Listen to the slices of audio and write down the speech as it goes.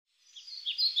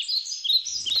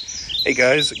Hey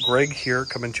guys, Greg here,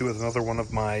 coming to you with another one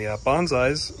of my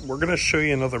bonsais. We're going to show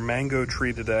you another mango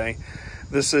tree today.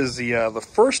 This is the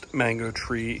first mango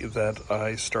tree that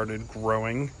I started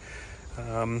growing.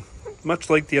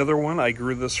 Much like the other one, I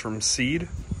grew this from seed.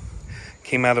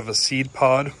 Came out of a seed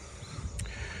pod.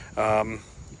 It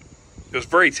was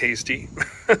very tasty,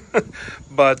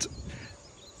 but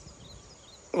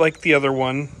like the other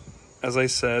one, as I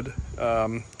said,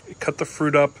 cut the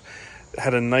fruit up.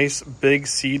 Had a nice big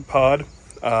seed pod.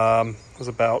 Was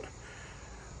about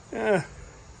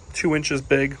 2 inches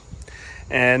big,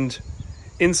 and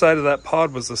inside of that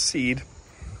pod was a seed,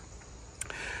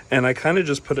 and I kind of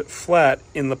just put it flat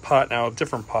in the pot. Now a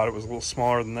different pot, it was a little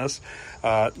smaller than this.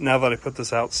 Now that I put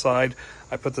this outside,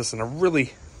 I put this in a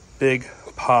really big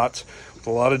pot with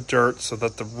a lot of dirt so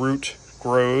that the root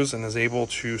grows and is able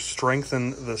to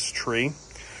strengthen this tree.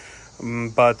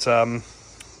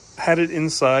 Had it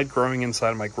inside, growing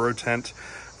inside my grow tent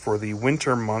for the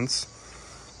winter months.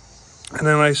 And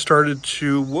then I started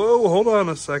to, whoa, hold on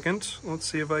a second. Let's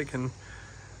see if I can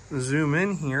zoom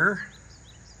in here.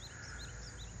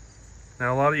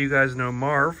 Now a lot of you guys know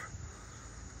Marv.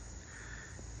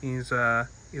 He's on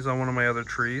one of my other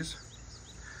trees.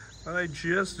 But I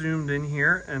just zoomed in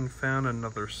here and found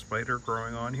another spider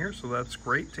growing on here, so that's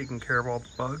great, taking care of all the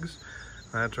bugs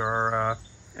that are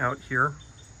out here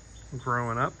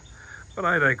growing up. But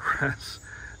I digress.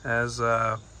 As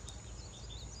I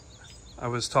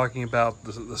was talking about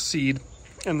the seed,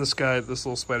 and this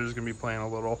little spider is going to be playing a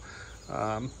little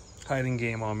hiding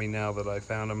game on me now that I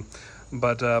found him.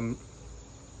 But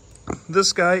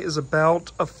this guy is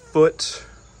about a foot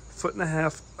and a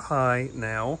half high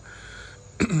now.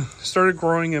 Started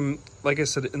growing him, like I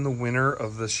said, in the winter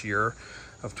of this year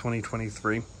of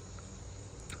 2023.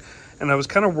 And I was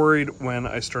kind of worried when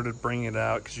I started bringing it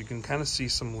out, because you can kind of see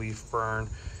some leaf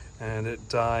burn and it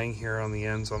dying here on the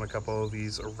ends on a couple of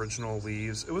these original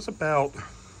leaves. It was about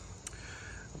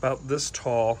this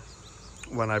tall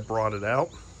when I brought it out.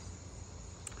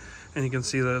 And you can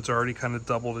see that it's already kind of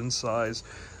doubled in size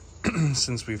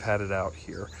since we've had it out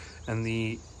here. And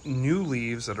the new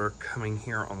leaves that are coming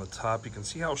here on the top, you can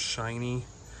see how shiny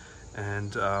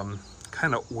and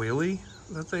kind of oily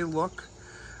that they look.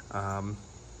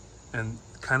 And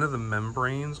kind of the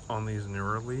membranes on these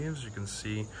newer leaves, you can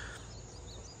see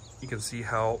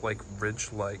how like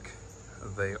ridge-like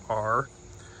they are.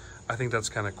 I think that's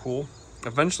kind of cool.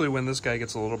 Eventually, when this guy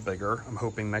gets a little bigger, I'm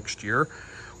hoping next year,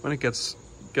 when it gets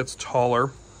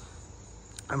taller,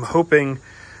 I'm hoping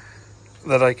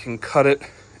that I can cut it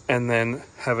and then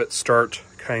have it start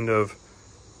kind of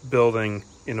building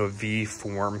in a V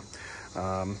form.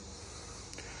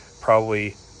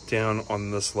 Probably down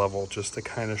on this level, just to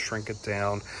kind of shrink it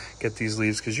down, get these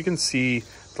leaves, because you can see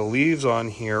the leaves on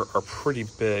here are pretty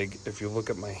big. If you look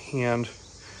at my hand,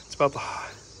 it's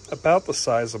about the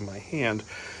size of my hand,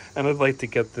 and I'd like to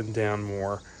get them down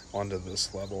more onto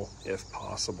this level if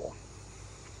possible.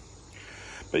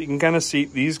 But you can kind of see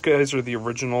these guys are the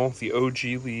original, the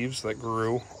OG leaves that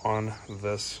grew on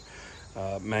this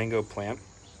mango plant.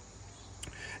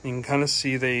 And you can kind of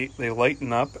see they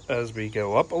lighten up as we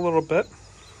go up a little bit.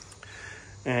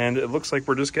 And it looks like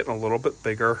we're just getting a little bit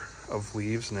bigger of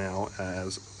leaves now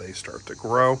as they start to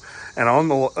grow. And on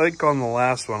the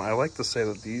last one, I like to say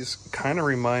that these kind of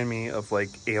remind me of like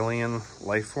alien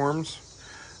life forms,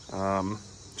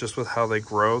 just with how they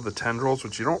grow, the tendrils,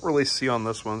 which you don't really see on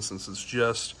this one since it's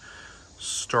just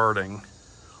starting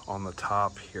on the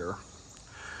top here.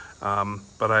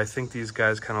 But I think these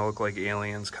guys kind of look like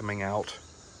aliens coming out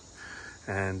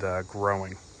and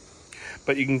growing.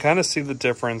 But you can kind of see the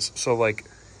difference. So like,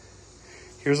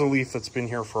 here's a leaf that's been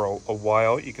here for a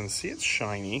while. You can see it's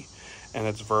shiny and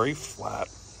it's very flat.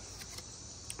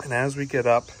 And as we get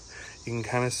up, you can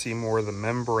kind of see more of the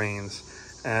membranes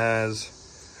as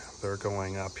they're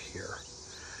going up here.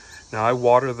 Now I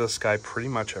water this guy pretty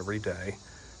much every day,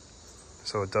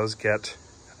 so it does get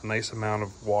a nice amount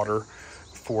of water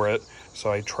for it.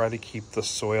 So I try to keep the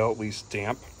soil at least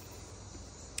damp.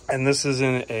 And this is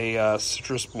in a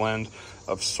citrus blend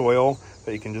of soil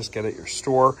that you can just get at your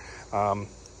store.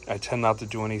 I tend not to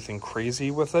do anything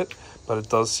crazy with it, but it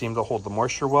does seem to hold the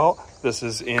moisture well. This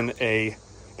is in a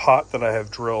pot that I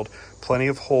have drilled plenty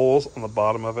of holes on the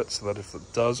bottom of it so that if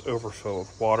it does overfill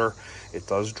with water, it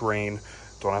does drain.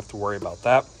 Don't have to worry about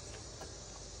that.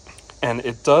 And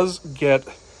it does get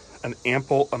an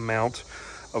ample amount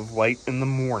of light in the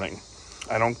morning.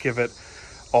 I don't give it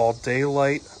all day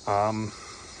light.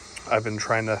 I've been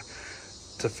trying to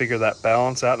figure that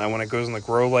balance out. Now when it goes in the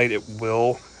grow light, it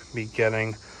will be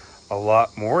getting a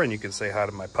lot more, and you can say hi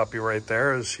to my puppy right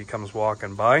there as she comes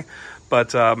walking by.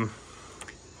 But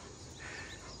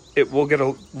it will get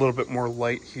a little bit more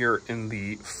light here in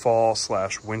the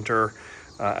fall/winter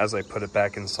as I put it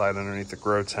back inside underneath the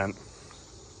grow tent.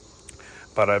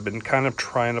 But I've been kind of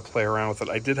trying to play around with it.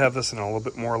 I did have this in a little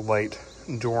bit more light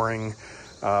during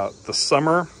the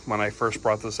summer when I first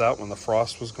brought this out, when the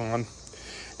frost was gone.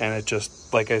 And it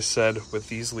just, like I said, with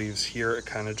these leaves here, it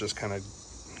kind of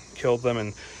killed them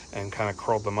and kind of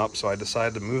curled them up. So I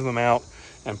decided to move them out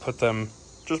and put them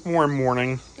just more in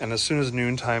morning. And as soon as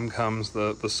noontime comes,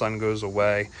 the sun goes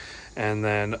away. And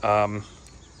then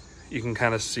you can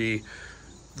kind of see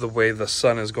the way the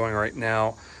sun is going right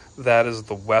now. That is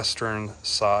the western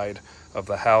side of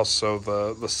the house, so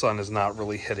the sun is not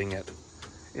really hitting it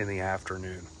in the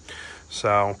afternoon.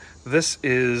 So this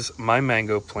is my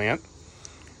mango plant.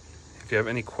 If you have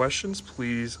any questions,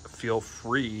 please feel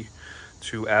free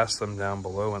to ask them down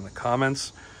below in the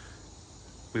comments.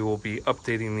 We will be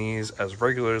updating these as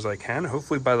regular as I can,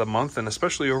 hopefully by the month, and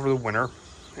especially over the winter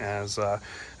as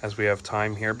we have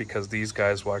time here, because these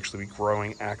guys will actually be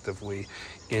growing actively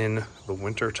in the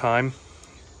winter time.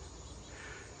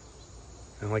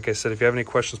 And like I said, if you have any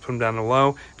questions, put them down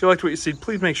below. If you liked what you see,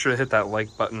 please make sure to hit that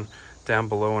like button down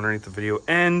below underneath the video.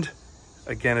 And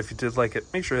again, if you did like it,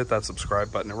 make sure to hit that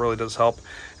subscribe button. It really does help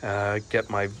get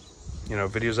my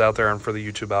videos out there and for the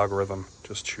YouTube algorithm,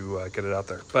 just to get it out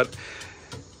there. But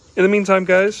in the meantime,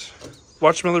 guys,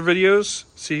 watch some other videos,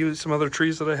 see some other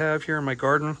trees that I have here in my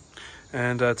garden,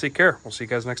 and take care. We'll see you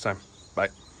guys next time. Bye.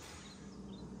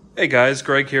 Hey guys,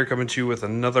 Greg here, coming to you with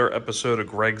another episode of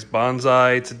Greg's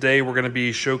Bonsai. Today we're going to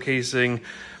be showcasing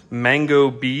Mango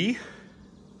B.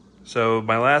 So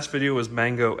my last video was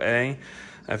Mango A.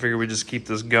 I figured we'd just keep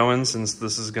this going since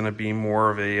this is going to be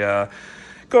more of a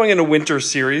going into winter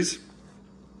series.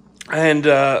 And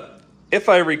if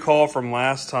I recall from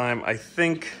last time, I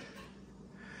think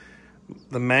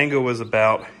the mango was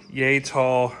about yay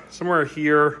tall, somewhere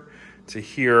here to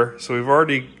here. So we've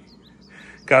already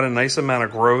got a nice amount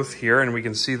of growth here, and we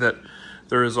can see that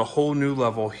there is a whole new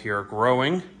level here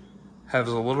growing. Has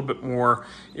a little bit more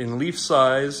in leaf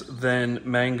size than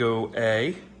Mango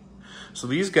A. So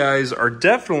these guys are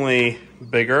definitely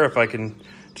bigger. If I can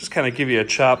just kind of give you a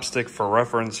chopstick for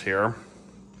reference here.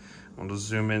 I'll just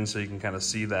zoom in so you can kind of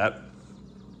see that.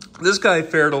 This guy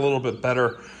fared a little bit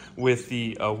better with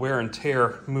the wear and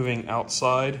tear moving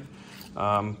outside,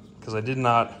 because I did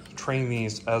not train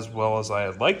these as well as I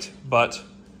had liked, but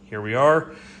here we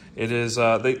are. It is,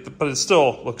 but it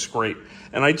still looks great.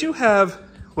 And I do have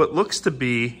what looks to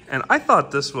be, and I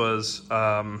thought this was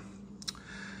an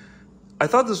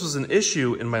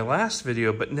issue in my last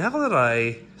video, but now that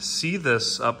I see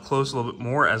this up close a little bit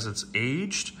more as it's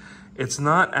aged, it's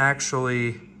not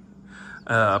actually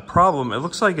a problem. It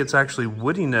looks like it's actually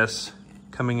woodiness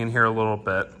coming in here a little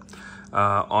bit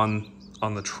on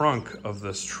the trunk of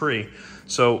this tree.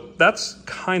 So that's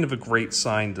kind of a great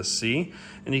sign to see.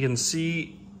 And you can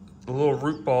see the little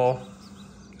root ball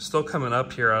still coming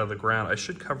up here out of the ground. I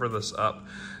should cover this up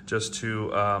just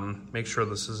to make sure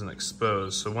this isn't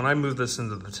exposed. So when I move this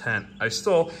into the tent, I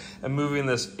still am moving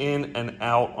this in and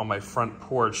out on my front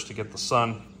porch to get the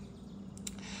sun.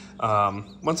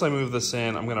 Once I move this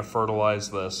in, I'm gonna fertilize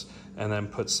this and then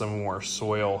put some more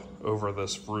soil over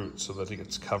this root so that it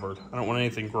gets covered. I don't want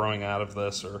anything growing out of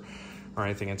this or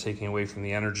anything and taking away from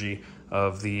the energy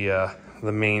of the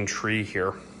main tree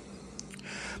here.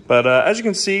 But as you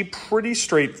can see, pretty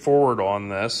straightforward on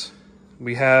this.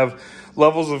 We have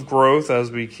levels of growth as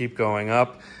we keep going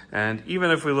up. And even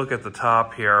if we look at the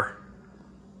top here,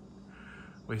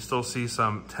 we still see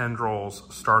some tendrils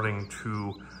starting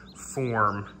to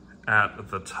form at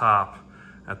the top,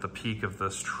 at the peak of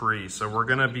this tree. So we're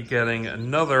gonna be getting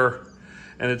another,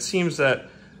 and it seems that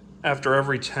after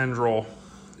every tendril,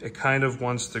 it kind of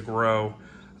wants to grow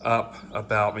up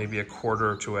about maybe a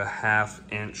 1/4 to a 1/2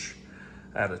 inch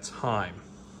at a time.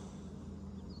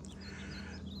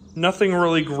 Nothing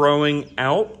really growing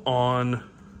out on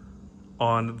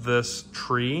this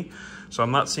tree, so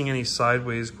I'm not seeing any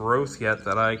sideways growth yet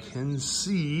that I can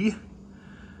see.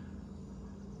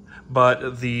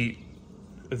 But the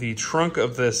trunk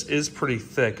of this is pretty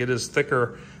thick. It is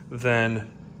thicker than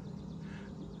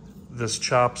this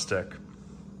chopstick.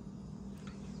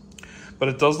 But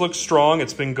it does look strong.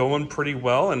 It's been going pretty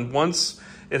well. And once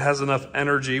it has enough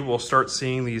energy, we'll start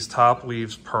seeing these top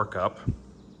leaves perk up.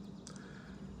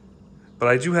 But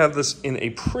I do have this in a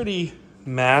pretty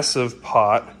massive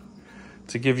pot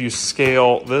to give you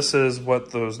scale. This is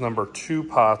what those number 2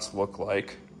 pots look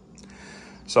like.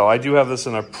 So I do have this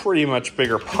in a pretty much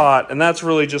bigger pot, and that's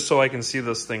really just so I can see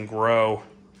this thing grow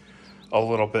a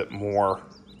little bit more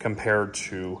compared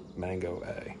to Mango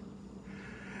A.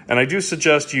 And I do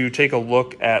suggest you take a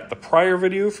look at the prior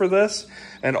video for this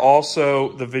and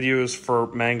also the videos for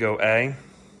Mango A,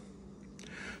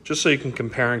 just so you can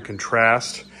compare and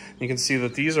contrast. You can see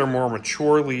that these are more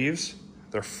mature leaves.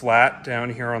 They're flat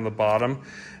down here on the bottom,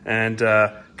 and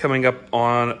coming up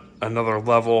on another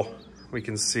level, we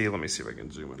can see, let me see if I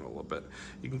can zoom in a little bit.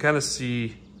 You can kind of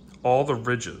see all the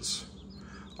ridges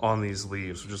on these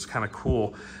leaves, which is kind of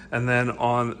cool. And then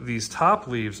on these top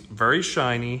leaves, very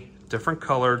shiny, different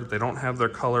colored. They don't have their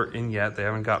color in yet. They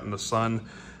haven't gotten the sun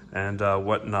and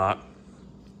whatnot,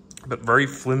 but very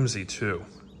flimsy too.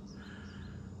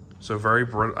 So very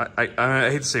brittle. I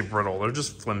hate to say brittle, they're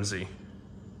just flimsy.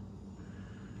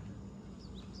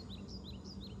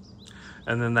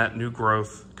 And then that new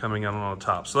growth coming out on the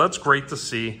top. So that's great to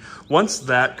see. Once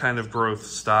that kind of growth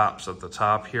stops at the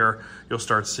top here, you'll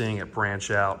start seeing it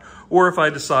branch out. Or if I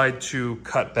decide to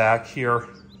cut back here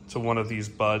to one of these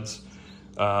buds,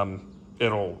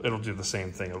 it'll do the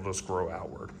same thing. It'll just grow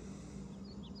outward.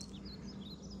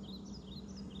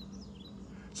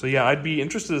 So yeah, I'd be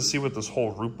interested to see what this whole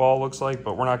root ball looks like,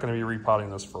 but we're not going to be repotting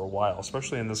this for a while,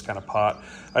 especially in this kind of pot.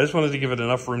 I just wanted to give it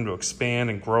enough room to expand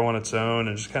and grow on its own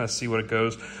and just kind of see what it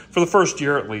goes for the first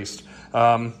year at least.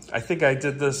 I think I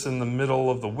did this in the middle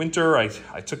of the winter. I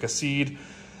took a seed,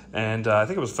 and I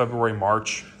think it was February,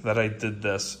 March that I did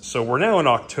this. So we're now in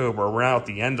October. We're now at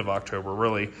the end of October,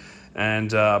 really.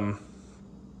 And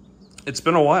it's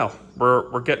been a while.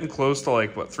 We're getting close to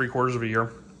like, what, 3/4 of a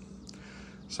year?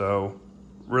 So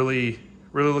really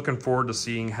looking forward to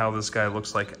seeing how this guy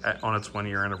looks like on its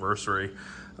 1-year anniversary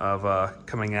of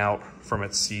coming out from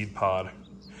its seed pod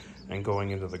and going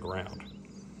into the ground.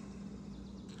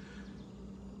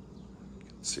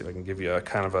 Let's see if I can give you a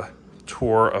kind of a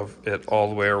tour of it all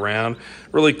the way around.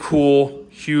 Really cool,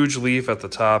 huge leaf at the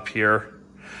top here.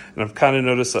 And I've kind of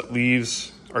noticed that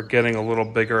leaves are getting a little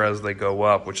bigger as they go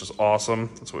up, which is awesome.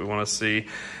 That's what we want to see.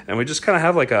 And we just kind of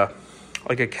have like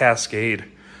a cascade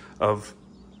of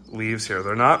leaves here.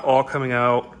 They're not all coming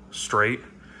out straight.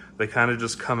 They kind of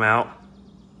just come out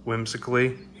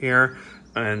whimsically here,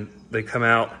 and they come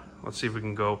out, let's see if we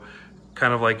can go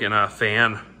kind of like in a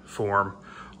fan form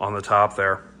on the top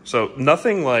there. So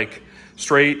nothing like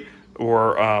straight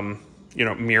or you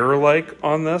know, mirror-like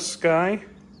on this guy.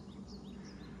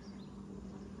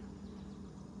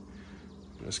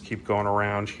 Just keep going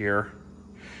around here.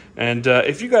 And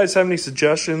if you guys have any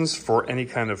suggestions for any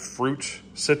kind of fruit,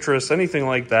 citrus, anything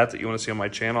like that you want to see on my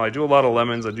channel, I do a lot of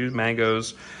lemons, I do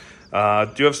mangoes,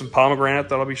 do have some pomegranate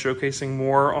that I'll be showcasing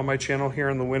more on my channel here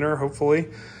in the winter, hopefully.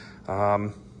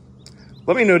 Let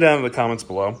me know down in the comments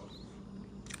below.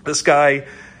 This guy,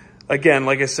 again,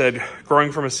 like I said,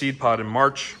 growing from a seed pod in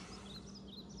March,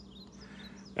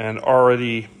 and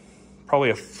already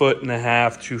probably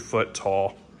 1.5 to 2 foot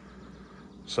tall.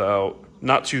 So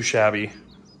not too shabby.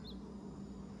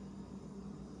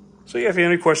 So yeah, if you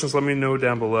have any questions, let me know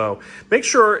down below. Make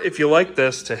sure, if you like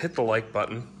this, to hit the like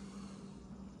button.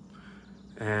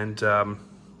 And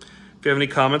if you have any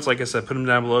comments, like I said, put them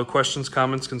down below. Questions,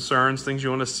 comments, concerns, things you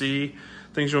want to see,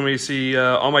 things you want me to see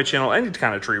on my channel, any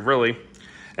kind of tree, really.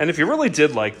 And if you really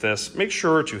did like this, make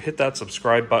sure to hit that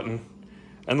subscribe button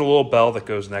and the little bell that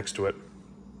goes next to it,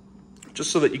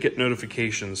 just so that you get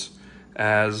notifications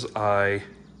as I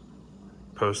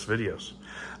post videos.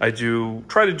 I do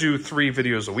try to do 3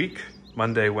 videos a week,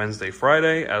 Monday, Wednesday,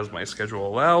 Friday, as my schedule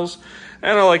allows.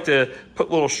 And I like to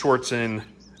put little shorts in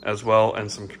as well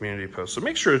and some community posts. So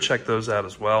make sure to check those out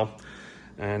as well.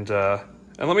 And let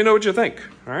me know what you think,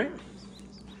 all right?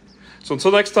 So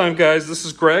until next time, guys, this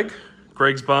is Greg,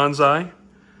 Greg's Bonsai,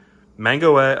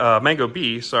 Mango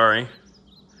B, sorry.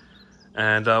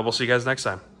 And we'll see you guys next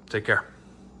time. Take care.